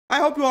I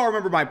hope you all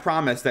remember my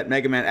promise that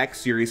Mega Man X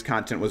series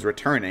content was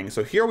returning,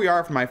 so here we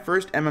are for my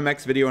first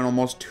MMX video in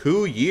almost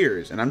 2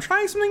 years, and I'm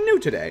trying something new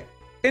today.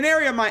 An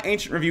area my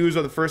ancient reviews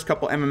of the first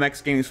couple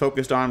MMX games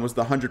focused on was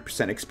the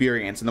 100%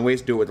 experience and the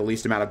ways to do it with the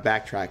least amount of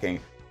backtracking.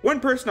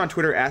 One person on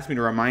Twitter asked me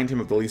to remind him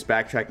of the least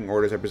backtracking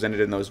orders I presented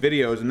in those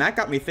videos, and that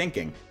got me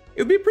thinking.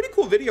 It would be a pretty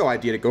cool video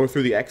idea to go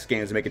through the X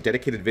games and make a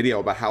dedicated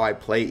video about how I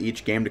play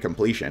each game to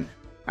completion.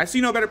 I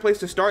see no better place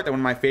to start than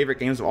one of my favorite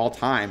games of all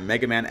time,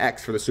 Mega Man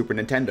X for the Super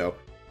Nintendo.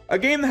 A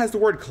game that has the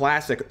word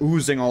classic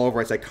oozing all over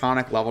its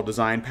iconic level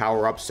design,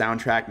 power-ups,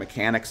 soundtrack,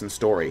 mechanics, and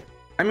story.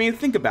 I mean,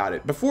 think about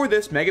it. Before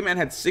this, Mega Man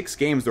had 6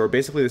 games that were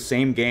basically the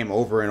same game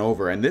over and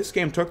over, and this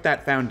game took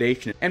that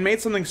foundation and made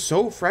something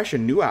so fresh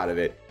and new out of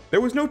it. There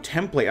was no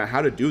template on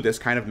how to do this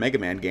kind of Mega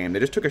Man game. They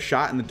just took a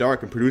shot in the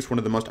dark and produced one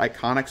of the most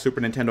iconic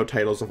Super Nintendo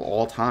titles of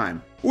all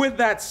time. With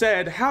that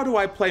said, how do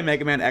I play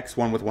Mega Man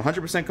X1 with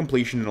 100%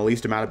 completion and the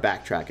least amount of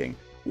backtracking?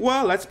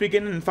 Well, let's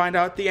begin and find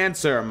out the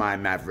answer, my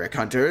Maverick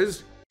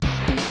Hunters.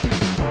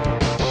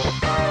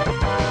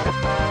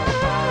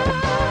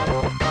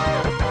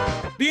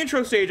 The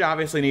intro stage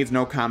obviously needs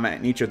no comment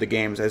in each of the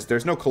games, as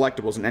there's no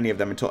collectibles in any of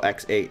them until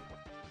X8.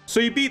 So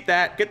you beat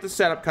that, get the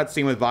setup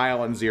cutscene with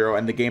Vile and Zero,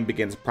 and the game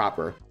begins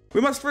proper. We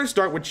must first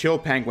start with Chill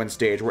Penguin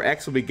stage, where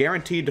X will be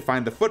guaranteed to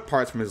find the foot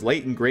parts from his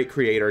late and great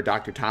creator,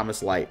 Dr.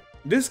 Thomas Light.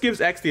 This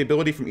gives X the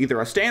ability from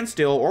either a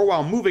standstill or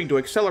while moving to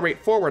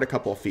accelerate forward a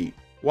couple feet.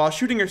 While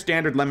shooting your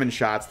standard lemon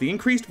shots, the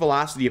increased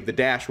velocity of the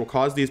dash will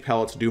cause these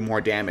pellets to do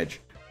more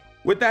damage.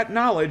 With that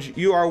knowledge,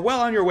 you are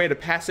well on your way to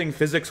passing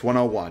Physics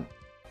 101.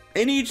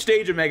 In each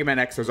stage of Mega Man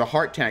X, there's a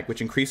heart tank which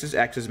increases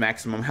X's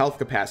maximum health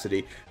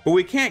capacity, but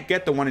we can't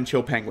get the one in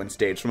Chill Penguin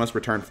stage, so we must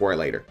return for it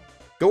later.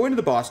 Go into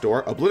the boss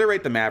door,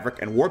 obliterate the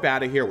Maverick, and warp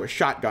out of here with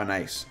Shotgun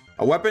Ice,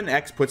 a weapon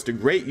X puts to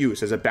great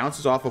use as it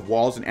bounces off of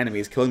walls and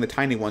enemies, killing the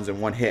tiny ones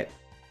in one hit.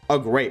 A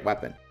great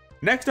weapon.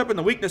 Next up in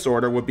the weakness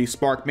order would be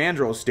Spark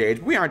Mandrill's stage,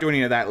 but we aren't doing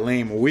any of that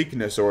lame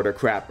weakness order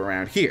crap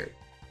around here.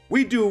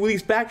 We do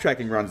these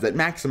backtracking runs that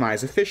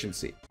maximize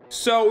efficiency.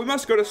 So we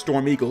must go to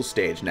Storm Eagle's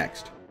stage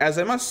next, as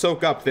I must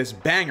soak up this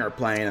banger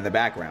playing in the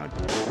background.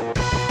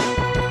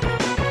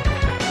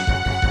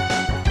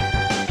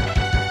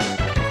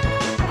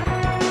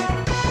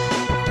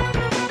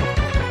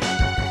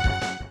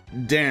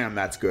 Damn,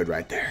 that's good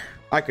right there.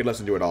 I could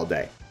listen to it all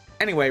day.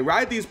 Anyway,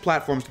 ride these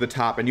platforms to the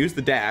top and use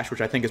the dash,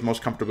 which I think is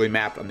most comfortably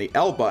mapped on the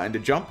L button, to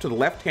jump to the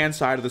left-hand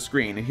side of the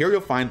screen, and here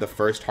you'll find the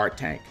first heart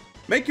tank.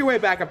 Make your way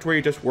back up to where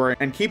you just were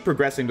and keep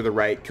progressing to the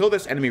right, kill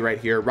this enemy right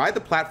here, ride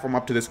the platform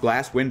up to this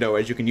glass window,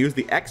 as you can use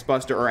the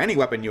X-Buster or any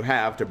weapon you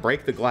have to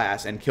break the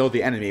glass and kill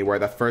the enemy where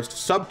the first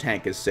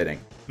sub-tank is sitting.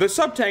 The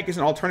sub-tank is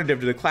an alternative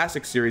to the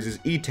classic series'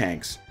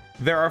 E-Tanks.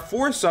 There are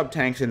 4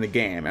 sub-tanks in the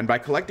game, and by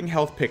collecting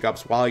health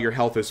pickups while your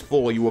health is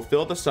full, you will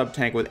fill the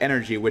sub-tank with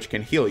energy which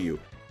can heal you.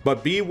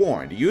 But be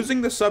warned,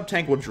 using the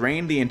sub-tank will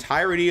drain the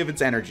entirety of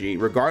its energy,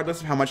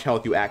 regardless of how much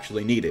health you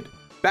actually needed.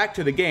 Back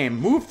to the game,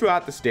 move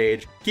throughout the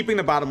stage, keeping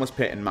the bottomless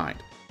pit in mind.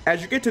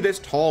 As you get to this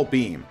tall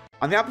beam,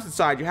 on the opposite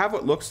side you have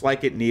what looks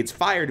like it needs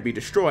fire to be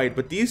destroyed,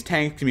 but these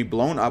tanks can be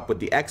blown up with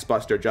the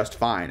X-Buster just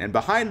fine, and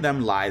behind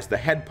them lies the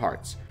head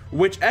parts,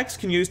 which X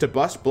can use to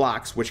bust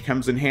blocks, which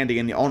comes in handy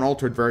in the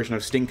unaltered version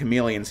of Sting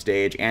Chameleon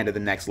stage and at the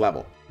next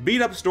level.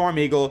 Beat up Storm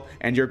Eagle,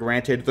 and you're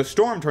granted the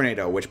Storm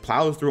Tornado, which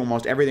plows through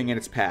almost everything in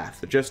its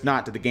path, just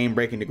not to the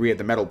game-breaking degree of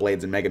the Metal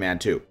Blades in Mega Man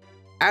 2.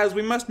 As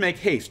we must make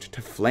haste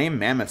to Flame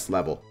Mammoth's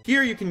level.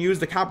 Here you can use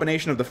the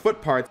combination of the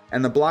foot parts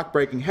and the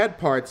block-breaking head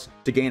parts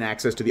to gain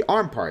access to the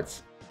arm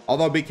parts.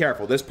 Although be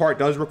careful, this part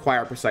does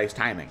require precise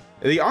timing.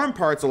 The arm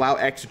parts allow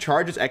X to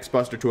charge his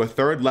X-Buster to a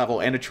 3rd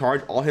level and to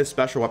charge all his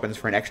special weapons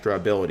for an extra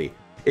ability.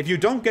 If you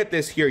don't get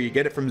this here, you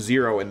get it from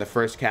Zero in the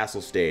first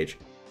castle stage.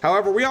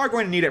 However, we are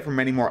going to need it for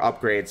many more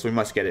upgrades, so we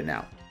must get it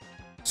now.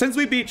 Since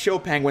we beat Chill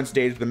Penguin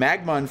stage, the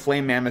Magma and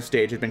Flame Mammoth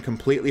stage has been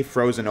completely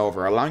frozen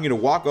over, allowing you to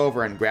walk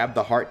over and grab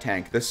the heart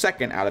tank, the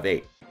second out of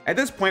 8. At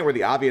this point, where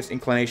the obvious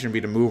inclination would be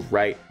to move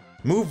right,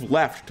 move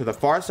left to the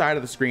far side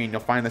of the screen,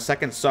 you'll find the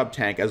second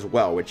sub-tank as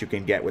well, which you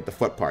can get with the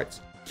foot parts.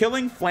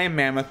 Killing Flame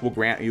Mammoth will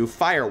grant you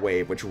Fire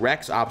Wave, which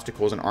wrecks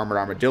obstacles in Armored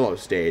Armadillo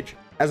stage.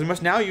 As we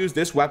must now use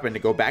this weapon to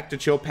go back to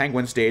Chill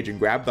Penguin stage and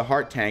grab the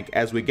heart tank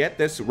as we get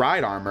this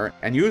ride armor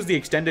and use the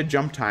extended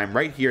jump time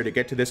right here to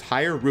get to this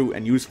higher route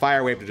and use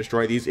Fire Wave to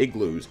destroy these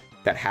igloos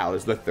that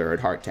house the 3rd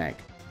heart tank.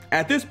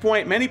 At this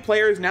point, many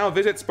players now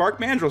visit Spark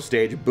Mandrill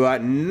stage,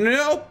 but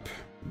nope!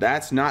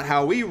 That's not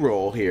how we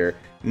roll here.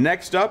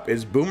 Next up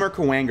is Boomer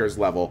Kawanger's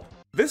level.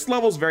 This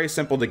level's very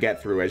simple to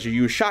get through, as you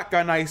use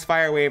Shotgun Ice,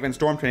 Fire Wave, and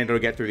Storm Tornado to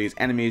get through these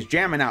enemies,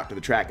 jamming out to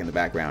the track in the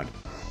background.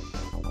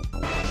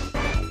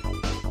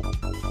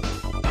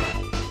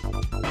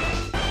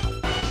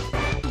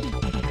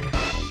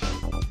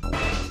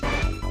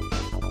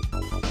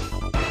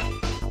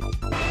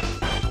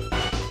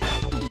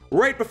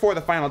 Right before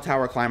the final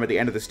tower climb at the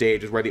end of the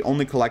stage is where the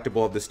only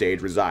collectible of the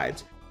stage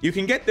resides. You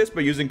can get this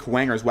by using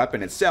Kuwanger's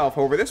weapon itself,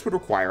 however this would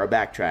require a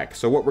backtrack,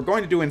 so what we're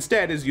going to do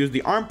instead is use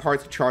the arm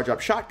parts to charge up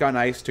shotgun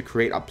ice to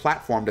create a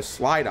platform to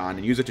slide on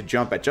and use it to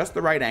jump at just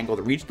the right angle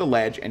to reach the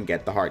ledge and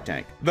get the heart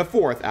tank. The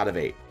 4th out of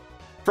 8.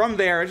 From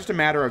there, it's just a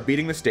matter of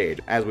beating the stage,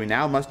 as we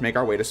now must make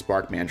our way to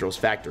Spark Mandrill's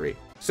factory.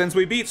 Since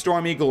we beat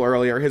Storm Eagle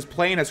earlier, his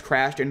plane has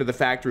crashed into the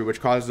factory,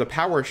 which causes a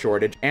power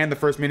shortage and the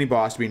first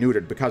mini-boss to be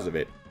neutered because of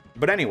it.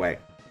 But anyway,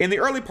 in the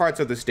early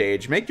parts of the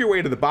stage, make your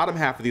way to the bottom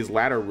half of these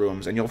ladder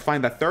rooms and you'll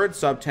find the 3rd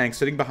sub-tank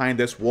sitting behind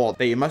this wall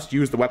that you must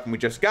use the weapon we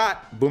just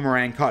got,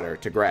 Boomerang Cutter,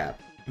 to grab.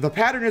 The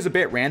pattern is a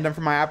bit random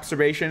from my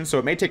observation, so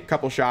it may take a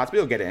couple shots, but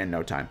you'll get it in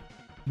no time.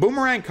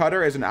 Boomerang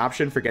Cutter is an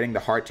option for getting the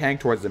heart tank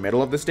towards the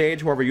middle of the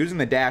stage, however using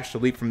the dash to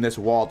leap from this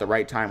wall at the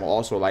right time will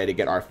also allow you to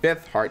get our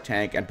 5th heart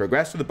tank and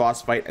progress to the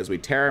boss fight as we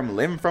tear him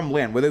limb from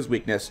limb with his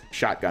weakness,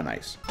 Shotgun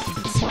Ice.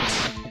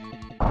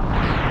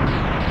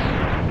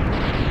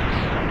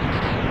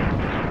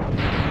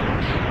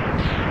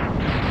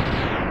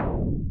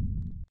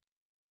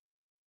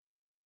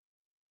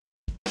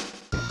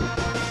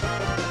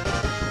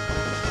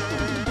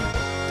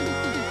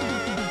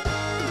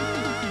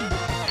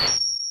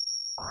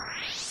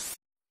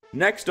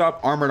 Next up,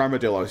 Armored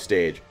Armadillo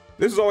stage.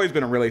 This has always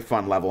been a really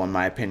fun level in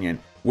my opinion,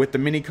 with the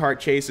mini-cart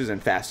chases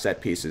and fast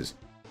set pieces.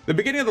 The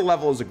beginning of the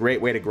level is a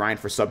great way to grind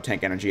for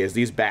sub-tank energy, as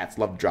these bats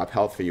love to drop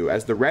health for you,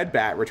 as the red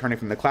bat returning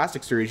from the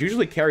classic series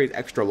usually carries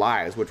extra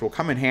lives, which will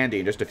come in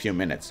handy in just a few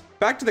minutes.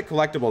 Back to the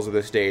collectibles of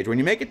this stage, when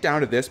you make it down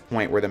to this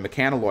point where the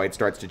mechanoid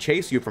starts to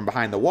chase you from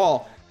behind the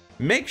wall,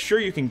 make sure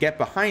you can get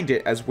behind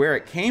it, as where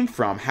it came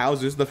from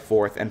houses the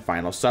 4th and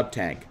final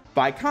sub-tank.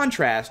 By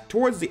contrast,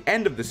 towards the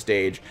end of the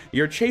stage,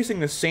 you're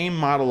chasing the same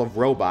model of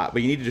robot,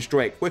 but you need to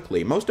destroy it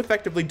quickly, most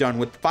effectively done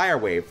with Fire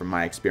Wave from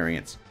my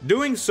experience.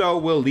 Doing so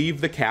will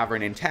leave the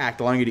cavern intact,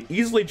 allowing you to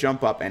easily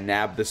jump up and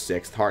nab the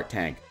 6th heart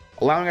tank,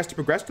 allowing us to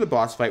progress to the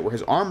boss fight where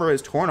his armor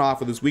is torn off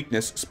with his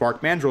weakness,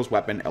 Spark Mandrill's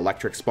weapon,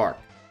 Electric Spark.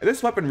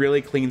 This weapon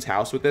really cleans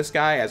house with this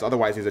guy, as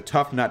otherwise he's a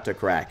tough nut to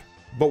crack.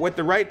 But with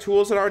the right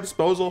tools at our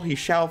disposal, he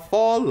shall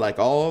fall like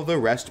all the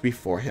rest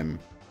before him.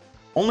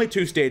 Only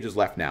 2 stages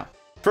left now.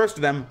 First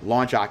of them,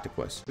 Launch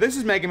Octopus. This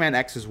is Mega Man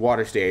X's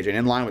water stage, and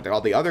in line with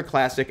all the other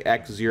classic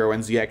X, Zero,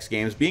 and ZX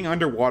games, being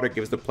underwater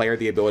gives the player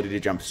the ability to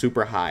jump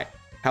super high.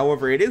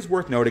 However, it is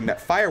worth noting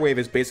that Fire Wave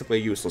is basically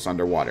useless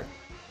underwater,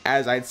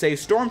 as I'd say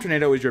Storm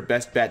Tornado is your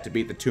best bet to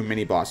beat the 2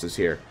 mini-bosses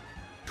here.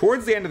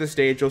 Towards the end of the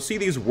stage, you'll see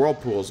these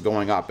whirlpools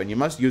going up, and you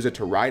must use it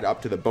to ride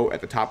up to the boat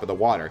at the top of the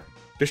water.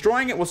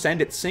 Destroying it will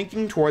send it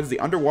sinking towards the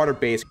underwater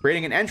base,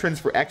 creating an entrance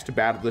for X to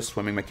battle this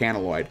swimming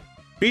mechanoid.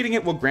 Beating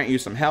it will grant you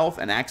some health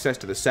and access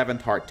to the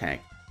 7th heart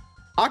tank.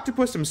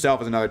 Octopus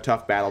himself is another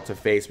tough battle to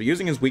face, but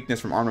using his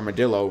weakness from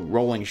Armadillo,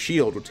 Rolling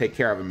Shield will take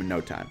care of him in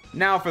no time.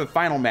 Now for the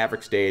final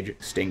Maverick stage,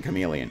 Sting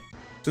Chameleon.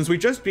 Since we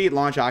just beat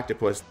Launch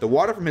Octopus, the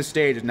water from his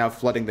stage is now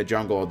flooding the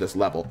jungle of this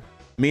level,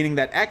 meaning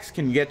that X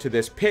can get to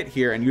this pit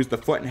here and use the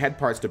foot and head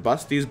parts to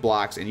bust these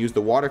blocks and use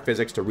the water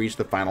physics to reach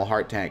the final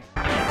heart tank.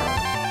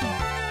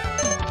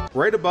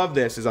 Right above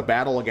this is a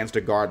battle against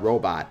a guard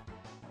robot.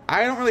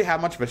 I don't really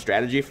have much of a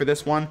strategy for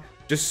this one,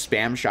 just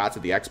spam shots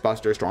at the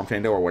X-Buster, Storm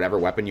Tornado, or whatever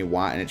weapon you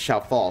want and it shall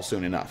fall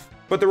soon enough.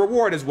 But the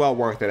reward is well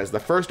worth it, as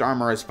the first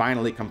armor is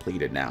finally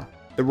completed now.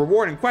 The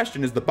reward in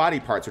question is the body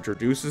parts, which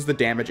reduces the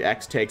damage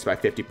X takes by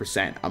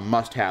 50%, a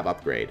must-have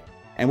upgrade.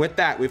 And with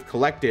that, we've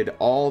collected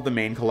all the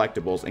main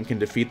collectibles and can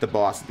defeat the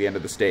boss at the end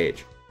of the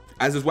stage.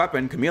 As his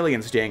weapon,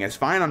 Chameleon Sting is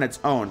fine on its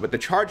own, but the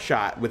charge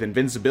shot with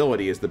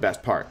invincibility is the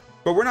best part.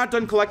 But we're not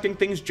done collecting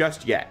things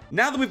just yet.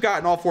 Now that we've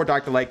gotten all 4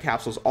 Dr. Light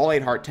capsules, all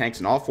 8 heart tanks,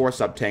 and all 4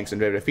 sub-tanks,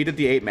 and we've defeated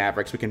the 8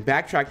 Mavericks, we can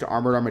backtrack to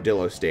Armored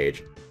Armadillo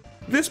stage.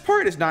 This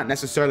part is not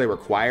necessarily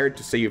required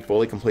to say you've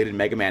fully completed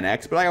Mega Man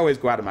X, but I always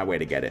go out of my way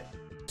to get it.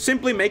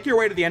 Simply make your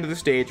way to the end of the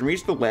stage and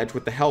reach the ledge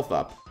with the health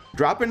up.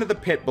 Drop into the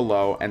pit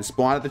below and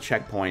spawn at the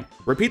checkpoint.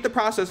 Repeat the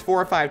process 4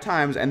 or 5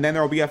 times, and then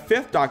there will be a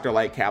 5th Dr.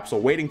 Light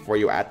capsule waiting for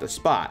you at the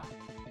spot.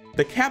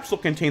 The capsule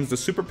contains the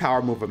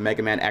superpower move of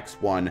Mega Man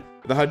X1,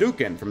 the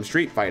Hadouken from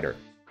Street Fighter.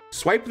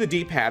 Swipe the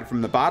D-pad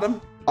from the bottom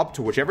up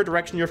to whichever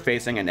direction you're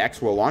facing, and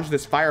X will launch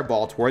this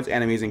fireball towards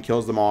enemies and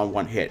kills them all in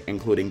one hit,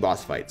 including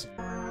boss fights.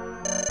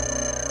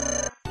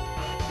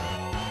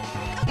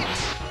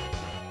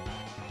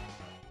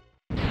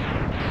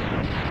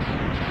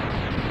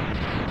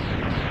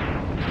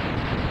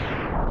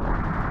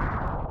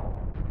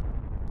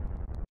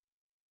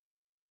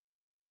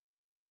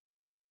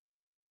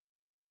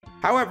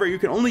 However, you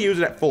can only use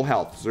it at full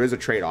health, so there is a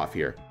trade-off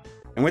here.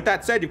 And with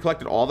that said, you've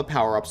collected all the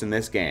power-ups in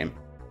this game.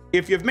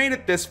 If you've made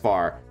it this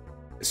far,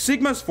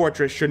 Sigma's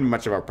Fortress shouldn't be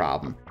much of a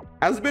problem.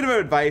 As a bit of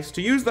advice,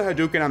 to use the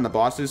Hadouken on the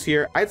bosses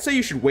here, I'd say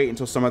you should wait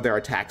until some of their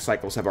attack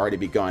cycles have already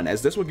begun,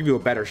 as this will give you a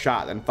better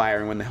shot than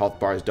firing when the health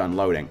bar is done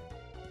loading.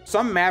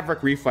 Some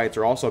Maverick refights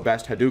are also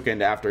best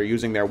Hadoukened after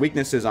using their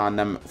weaknesses on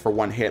them for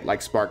one hit,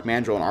 like Spark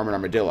Mandrill and Armored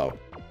Armadillo.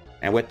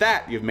 And with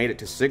that, you've made it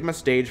to Sigma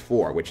Stage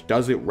 4, which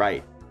does it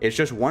right. It's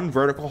just one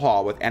vertical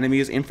hall with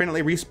enemies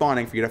infinitely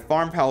respawning for you to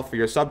farm health for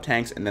your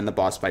sub-tanks, and then the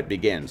boss fight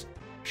begins.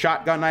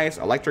 Shotgun Ice,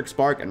 Electric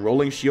Spark, and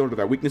Rolling Shield are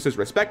their weaknesses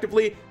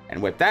respectively,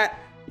 and with that,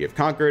 You've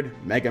conquered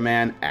Mega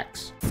Man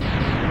X.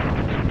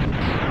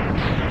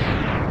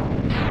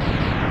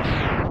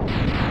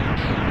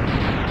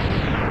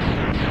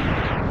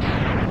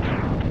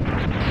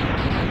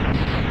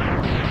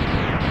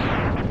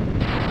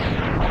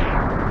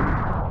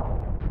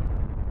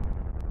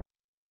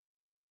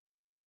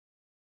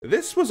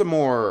 This was a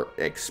more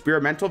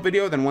experimental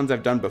video than ones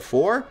I've done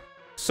before,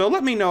 so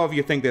let me know if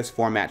you think this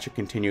format should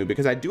continue,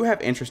 because I do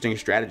have interesting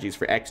strategies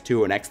for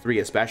X2 and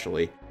X3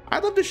 especially.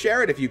 I'd love to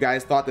share it if you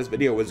guys thought this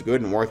video was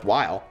good and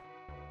worthwhile.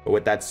 But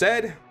with that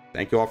said,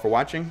 thank you all for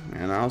watching,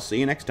 and I'll see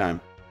you next time.